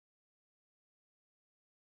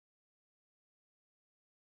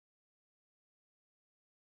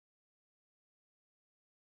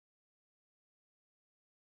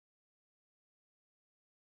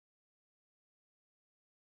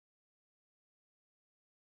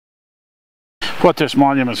What this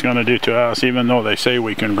monument's going to do to us, even though they say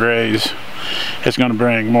we can graze, it's going to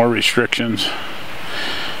bring more restrictions,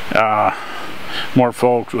 more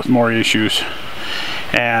folks with more issues.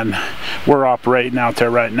 And we're operating out there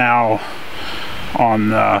right now on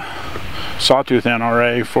Sawtooth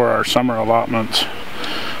NRA for our summer allotments,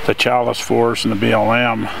 the Chalice Force and the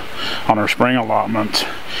BLM on our spring allotments.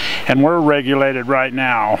 And we're regulated right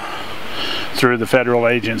now through the federal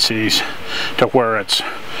agencies to where it's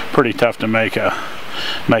pretty tough to make a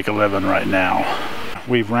living right now.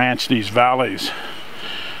 We've ranched these valleys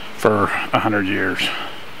for 100 years,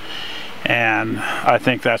 and I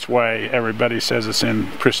think that's why everybody says it's in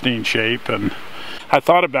pristine shape. And I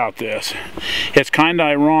thought about this. It's kind of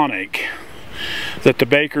ironic that the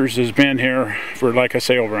Bakers has been here for, like I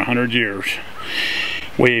say, over 100 years.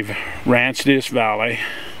 We've ranched this valley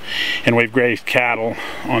and we've grazed cattle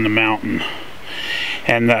on the mountain,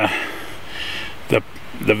 and the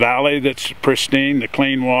valley that's pristine, the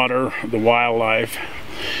clean water, the wildlife,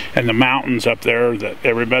 and the mountains up there that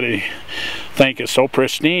everybody think is so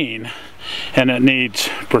pristine and it needs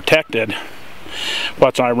protected.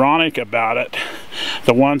 What's ironic about it,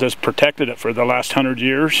 the ones that's protected it for the last 100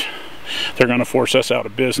 years, they're going to force us out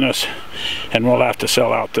of business, and we'll have to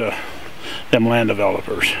sell out to them land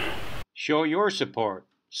developers. Show your support.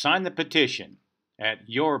 Sign the petition at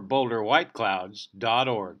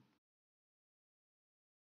yourboulderwhiteclouds.org.